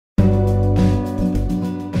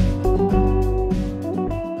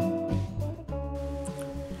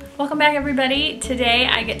Welcome back everybody. Today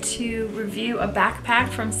I get to review a backpack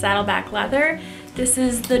from Saddleback Leather. This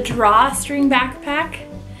is the Drawstring Backpack.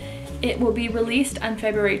 It will be released on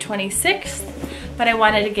February 26th, but I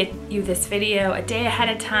wanted to get you this video a day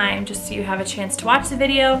ahead of time just so you have a chance to watch the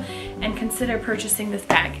video and consider purchasing this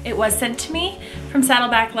bag. It was sent to me from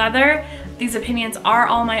Saddleback Leather. These opinions are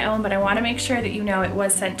all my own, but I want to make sure that you know it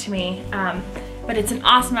was sent to me. But it's an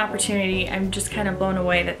awesome opportunity. I'm just kind of blown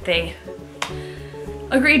away that they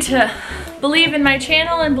agreed to believe in my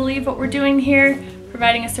channel and believe what we're doing here,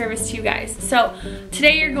 providing a service to you guys. So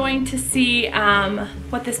today you're going to see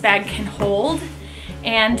what this bag can hold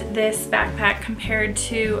and this backpack compared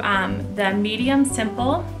to the medium,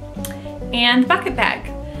 simple, and bucket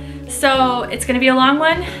bag. So it's gonna be a long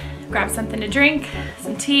one. Grab something to drink,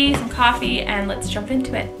 some tea, some coffee, and let's jump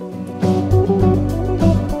into it.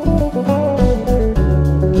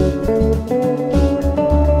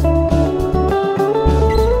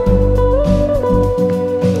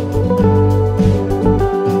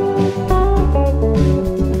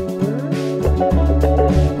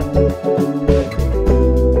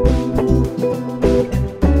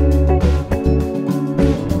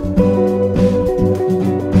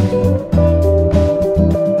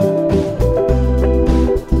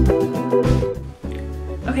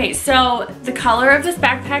 So the color of this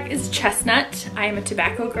backpack is chestnut. I am a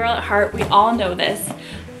tobacco girl at heart. We all know this,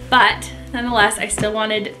 but nonetheless, I still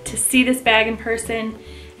wanted to see this bag in person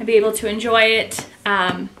and be able to enjoy it,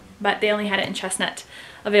 but they only had it in chestnut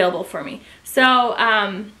available for me. So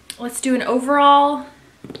let's do an overall.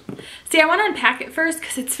 See, I want to unpack it first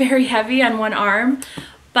because it's very heavy on one arm,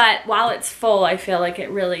 but while it's full, I feel like it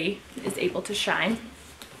really is able to shine.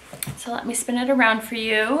 So let me spin it around for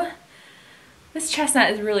you. This chestnut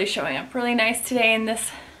is really showing up really nice today in this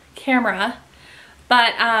camera,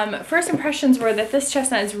 but first impressions were that this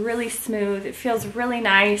chestnut is really smooth. It feels really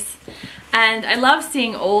nice, and I love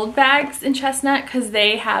seeing old bags in chestnut because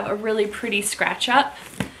they have a really pretty scratch up.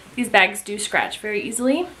 These bags do scratch very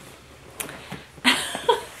easily.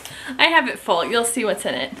 I have it full. You'll see what's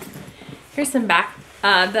in it. Here's some the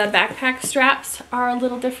backpack straps are a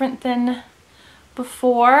little different than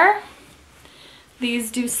before.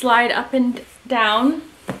 These do slide up and down,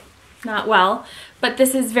 not well, but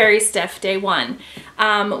this is very stiff day one.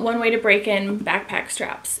 One way to break in backpack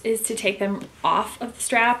straps is to take them off of the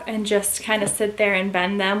strap and just kind of sit there and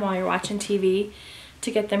bend them while you're watching TV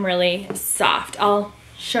to get them really soft. I'll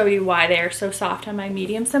show you why they are so soft on my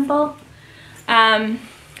medium simple. But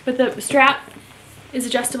the strap is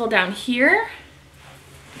adjustable down here.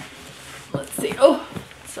 Let's see, oh,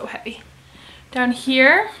 it's so heavy. Down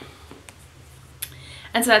here.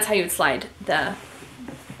 And so that's how you would slide the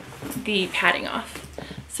padding off.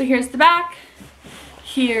 So here's the back.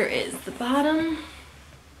 Here is the bottom.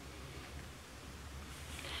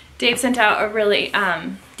 Dave sent out a really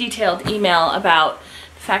detailed email about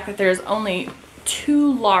the fact that there's only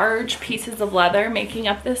 2 large pieces of leather making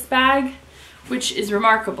up this bag, which is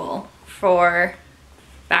remarkable for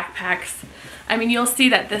backpacks. I mean, you'll see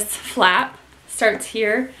that this flap starts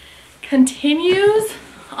here, continues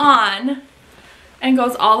on, and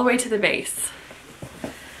goes all the way to the base.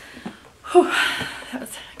 Whew, that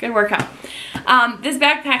was a good workout. This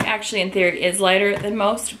backpack actually in theory is lighter than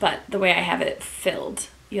most, but the way I have it filled,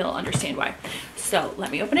 you'll understand why. So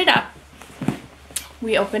let me open it up.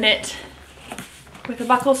 We open it with a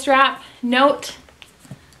buckle strap. Note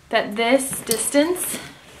that this distance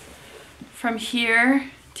from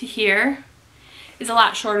here to here is a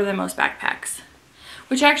lot shorter than most backpacks,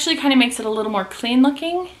 which actually kind of makes it a little more clean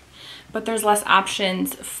looking, but there's less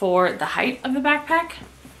options for the height of the backpack.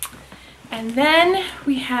 And then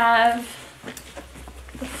we have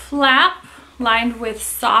the flap lined with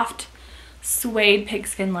soft suede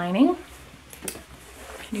pigskin lining.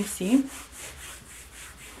 Can you see?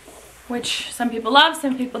 Which some people love,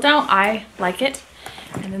 some people don't. I like it.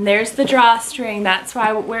 And then there's the drawstring. That's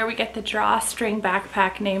where we get the drawstring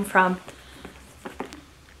backpack name from.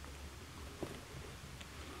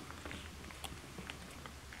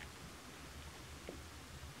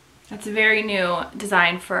 It's a very new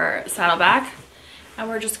design for Saddleback, and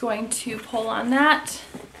we're just going to pull on that.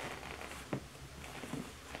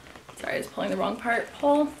 Sorry, I was pulling the wrong part.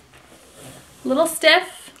 Pull. A little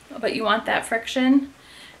stiff, but you want that friction.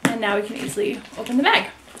 And now we can easily open the bag.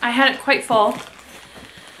 I had it quite full.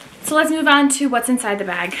 So let's move on to what's inside the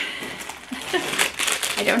bag.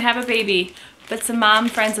 I don't have a baby, but some mom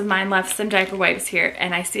friends of mine left some diaper wipes here,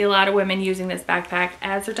 and I see a lot of women using this backpack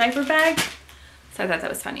as their diaper bag. So I thought that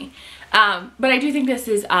was funny. But I do think this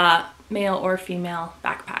is a male or female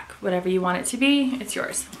backpack. Whatever you want it to be, it's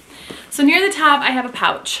yours. So near the top, I have a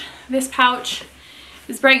pouch. This pouch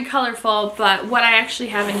It's bright and colorful, but what I actually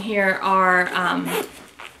have in here are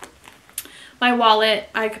my wallet.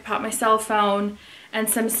 I could pop my cell phone and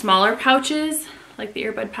some smaller pouches, like the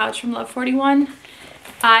earbud pouch from Love 41.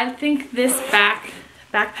 I think this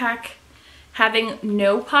backpack having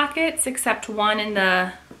no pockets except one in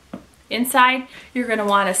the inside, you're going to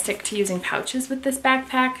want to stick to using pouches with this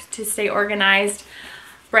backpack to stay organized.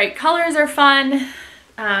 Bright colors are fun.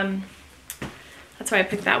 That's why I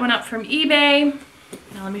picked that one up from eBay.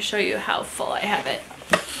 Now let me show you how full I have it.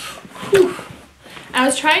 Whew. I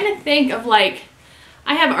was trying to think of, like,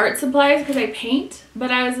 I have art supplies because I paint,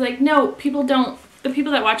 but I was like, no, the people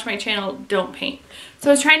that watch my channel don't paint. So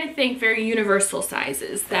I was trying to think very universal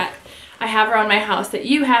sizes that I have around my house that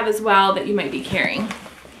you have as well that you might be carrying.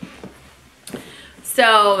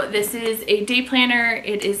 So this is a day planner.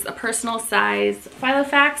 It is a personal size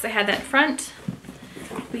Filofax. I had that front.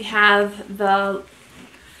 We have the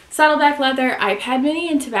Saddleback Leather iPad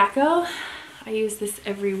Mini in tobacco. I use this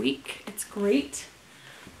every week. It's great.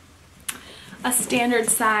 A standard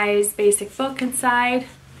size basic book inside.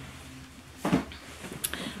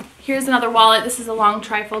 Here's another wallet. This is a long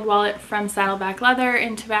trifold wallet from Saddleback Leather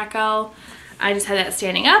in tobacco. I just had that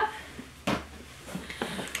standing up.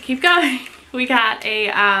 Keep going. We got a,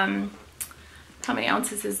 how many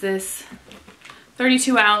ounces is this?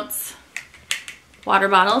 32 ounce water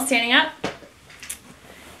bottle standing up.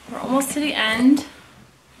 We're almost to the end.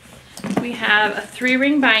 We have a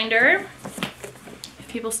 3-ring binder. If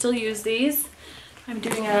people still use these. I'm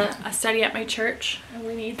doing a study at my church and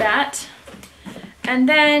we need that. And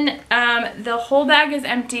then the whole bag is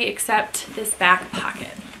empty except this back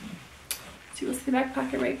pocket. So you'll see the back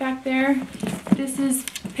pocket right back there. This is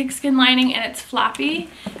pigskin lining and it's floppy.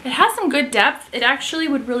 It has some good depth. It actually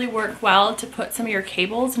would really work well to put some of your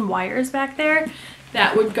cables and wires back there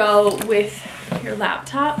that would go with your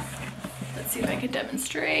laptop. Let's see if I can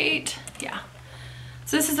demonstrate. Yeah.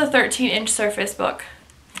 So this is a 13-inch Surface Book.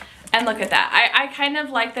 And look at that. I kind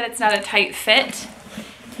of like that it's not a tight fit.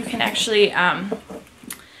 You can actually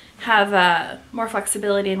have more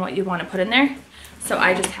flexibility in what you want to put in there. So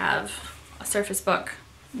I just have a Surface Book,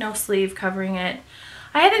 no sleeve covering it.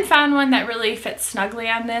 I haven't found one that really fits snugly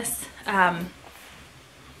on this. And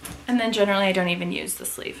then generally I don't even use the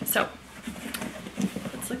sleeve. So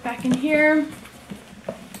let's look back in here.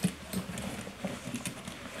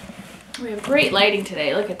 We have great lighting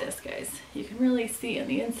today. Look at this, guys. You can really see on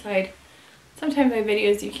the inside. Sometimes my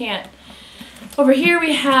videos you can't. Over here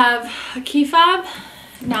we have a key fob,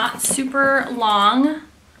 not super long.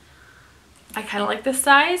 I kind of like this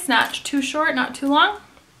size, not too short, not too long.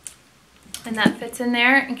 And that fits in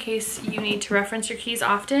there in case you need to reference your keys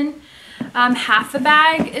often. Half the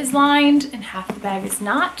bag is lined and half the bag is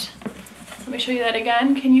not. Let me show you that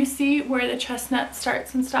again. Can you see where the chestnut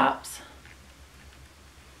starts and stops?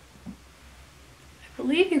 I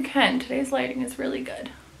believe you can. Today's lighting is really good.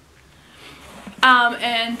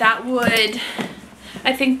 And that would,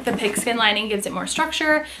 I think the pigskin lining gives it more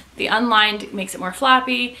structure. The unlined makes it more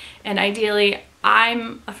floppy. And ideally,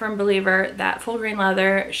 I'm a firm believer that full grain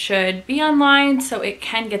leather should be unlined so it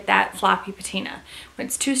can get that floppy patina. When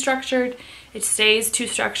it's too structured, it stays too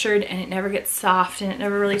structured and it never gets soft and it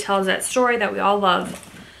never really tells that story that we all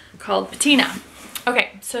love called patina.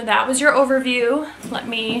 Okay, so that was your overview. Let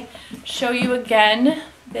me show you again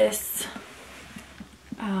this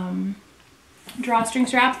drawstring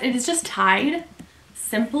strap. It is just tied,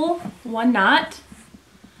 simple, one knot.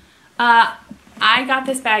 I got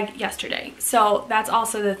this bag yesterday, so that's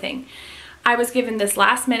also the thing. I was given this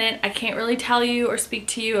last minute. I can't really tell you or speak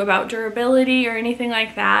to you about durability or anything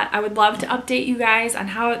like that. I would love to update you guys on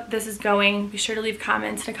how this is going. Be sure to leave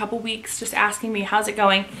comments in a couple weeks just asking me how's it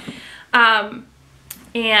going.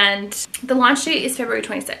 And the launch date is February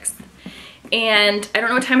 26th. And I don't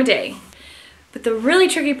know what time of day, but the really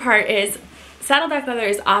tricky part is Saddleback Leather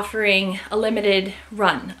is offering a limited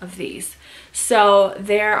run of these. So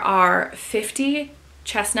there are 50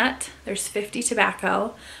 chestnut, there's 50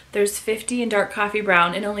 tobacco, there's 50 in dark coffee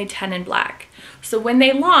brown, and only 10 in black. So when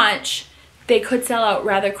they launch, they could sell out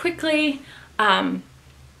rather quickly. My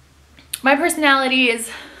personality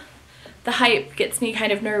is the hype gets me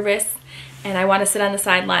kind of nervous, and I want to sit on the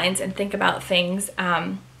sidelines and think about things.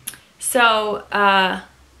 I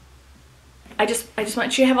just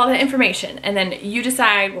want you to have all that information, and then you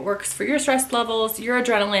decide what works for your stress levels, your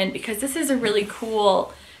adrenaline, because this is a really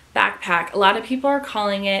cool backpack. A lot of people are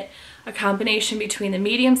calling it a combination between the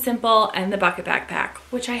medium simple and the bucket backpack,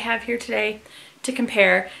 which I have here today to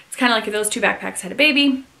compare. It's kind of like if those two backpacks had a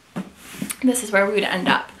baby, this is where we would end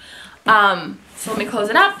up. So let me close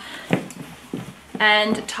it up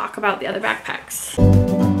and talk about the other backpacks.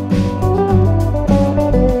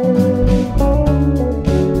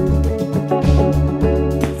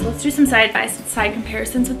 do some side-by-side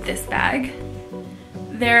comparisons with this bag.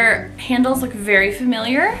 Their handles look very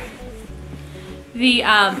familiar. The,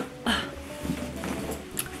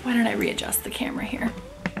 why don't I readjust the camera here?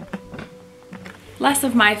 Less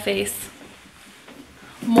of my face,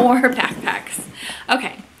 more backpacks.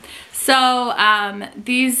 Okay, so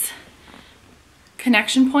these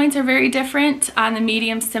connection points are very different. On the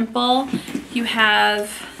medium simple, you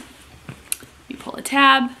pull a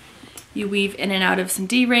tab, you weave in and out of some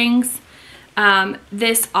D-rings.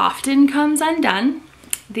 This often comes undone.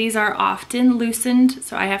 These are often loosened,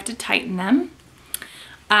 so I have to tighten them,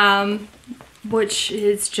 which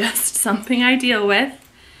is just something I deal with.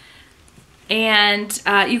 And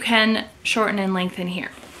you can shorten and lengthen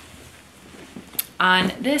here.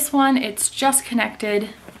 On this one, it's just connected.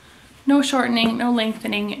 No shortening, no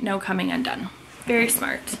lengthening, no coming undone. Very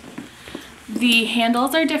smart. The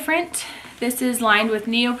handles are different. This is lined with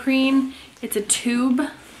neoprene. It's a tube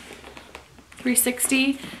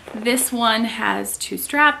 360. This one has 2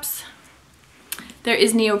 straps. There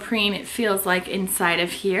is neoprene, it feels like, inside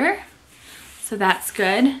of here. So that's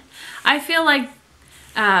good. I feel like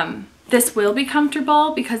this will be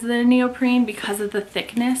comfortable because of the neoprene, because of the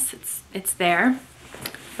thickness. It's there.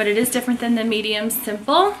 But it is different than the medium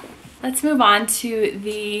simple. Let's move on to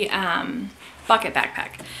the bucket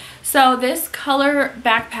backpack. So this color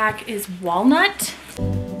backpack is walnut.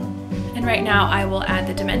 And right now I will add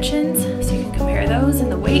the dimensions so you can compare those and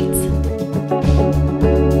the weights.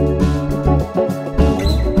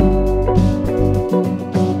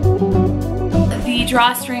 The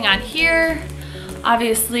drawstring on here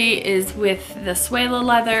obviously is with the Saddleback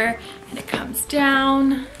leather, and it comes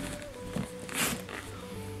down.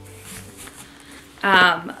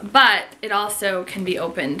 But it also can be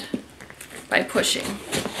opened by pushing.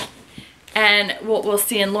 And what we'll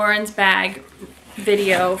see in Lauren's bag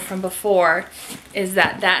video from before is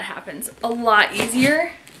that happens a lot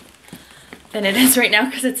easier than it is right now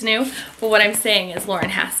because it's new. But what I'm saying is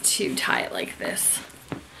Lauren has to tie it like this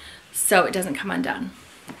so it doesn't come undone.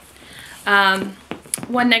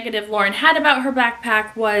 One negative Lauren had about her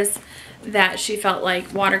backpack was that she felt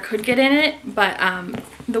like water could get in it, but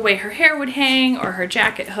the way her hair would hang or her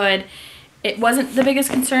jacket hood, it wasn't the biggest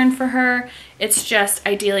concern for her. It's just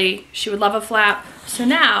ideally she would love a flap. So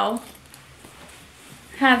now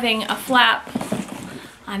having a flap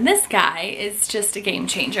on this guy is just a game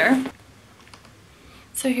changer.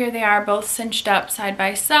 So here they are, both cinched up side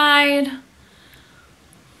by side.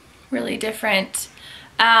 Really different.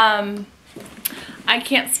 I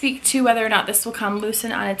can't speak to whether or not this will come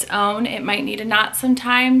loosened on its own. It might need a knot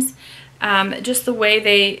sometimes. Just the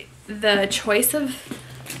way the choice of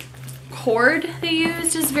cord they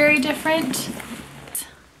used is very different.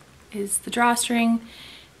 Is the drawstring.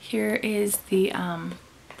 Here is the,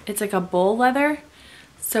 it's like a bull leather,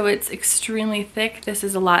 so it's extremely thick. This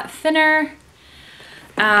is a lot thinner.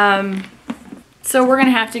 So we're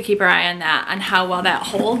gonna have to keep our eye on that, on how well that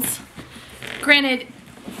holds. Granted,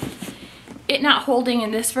 it not holding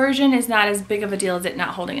in this version is not as big of a deal as it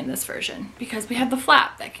not holding in this version because we have the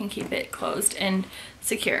flap that can keep it closed and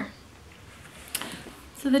secure.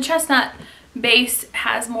 So the chestnut base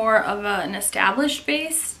has more of an established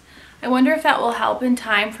base. I wonder if that will help in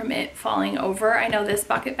time from it falling over. I know this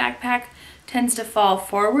bucket backpack tends to fall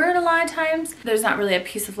forward a lot of times. There's not really a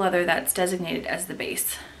piece of leather that's designated as the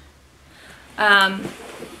base.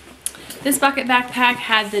 This bucket backpack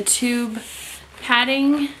had the tube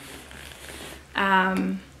padding.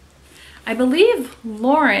 I believe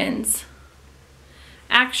Lauren's,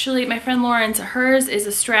 actually my friend Lauren's, hers is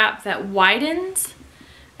a strap that widens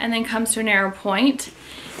and then comes to a narrow point.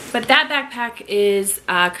 But that backpack is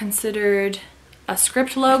considered a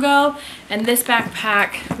script logo, and this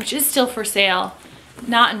backpack, which is still for sale,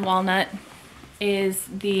 not in walnut, is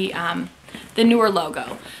the newer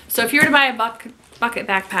logo. So if you were to buy a bucket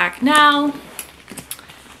backpack now,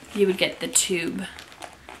 you would get the tube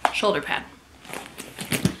shoulder pad.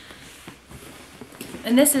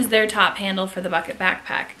 And this is their top handle for the bucket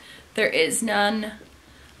backpack. There is none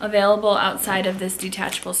available outside of this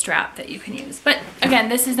detachable strap that you can use. But again,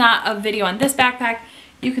 this is not a video on this backpack.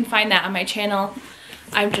 You can find that on my channel.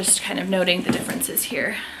 I'm just kind of noting the differences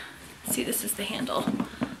here. See, this is the handle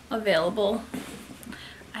available.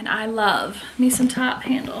 And I love me some top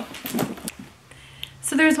handle.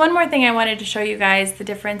 So there's one more thing I wanted to show you guys, the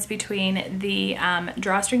difference between the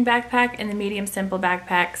drawstring backpack and the medium simple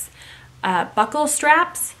backpacks buckle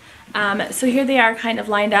straps. So here they are kind of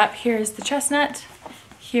lined up. Here's the chestnut,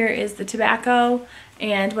 here is the tobacco,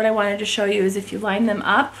 and what I wanted to show you is if you line them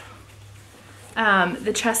up,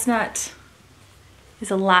 the chestnut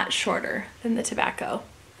is a lot shorter than the tobacco.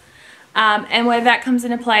 And where that comes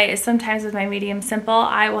into play is sometimes with my medium simple,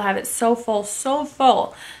 I will have it so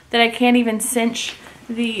full that I can't even cinch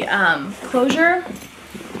the closure.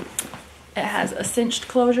 It has a cinched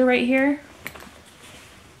closure right here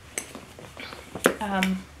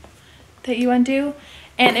that you undo,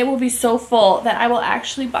 and it will be so full that I will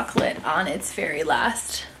actually buckle it on its very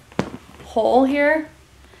last hole here.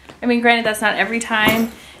 I mean, granted, that's not every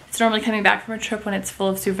time. It's normally coming back from a trip when it's full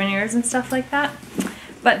of souvenirs and stuff like that.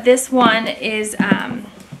 But this one is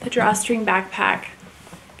the drawstring backpack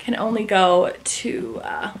can only go to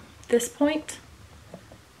this point.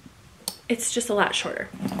 It's just a lot shorter.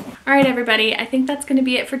 All right, everybody, I think that's gonna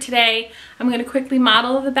be it for today. I'm gonna quickly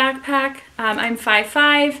model the backpack. I'm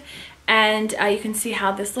 5'5", and you can see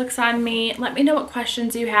how this looks on me. Let me know what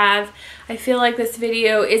questions you have. I feel like this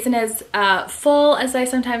video isn't as full as I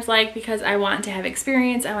sometimes like because I want to have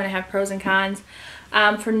experience, I wanna have pros and cons.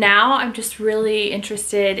 For now, I'm just really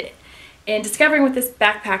interested in discovering what this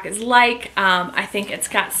backpack is like. I think it's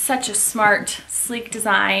got such a smart, sleek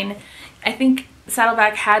design. I think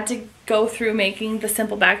Saddleback had to go through making the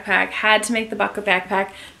simple backpack, had to make the bucket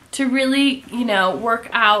backpack to really, you know, work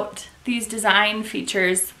out these design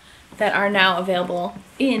features that are now available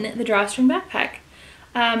in the drawstring backpack.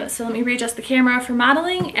 So let me readjust the camera for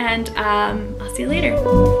modeling, and I'll see you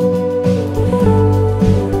later.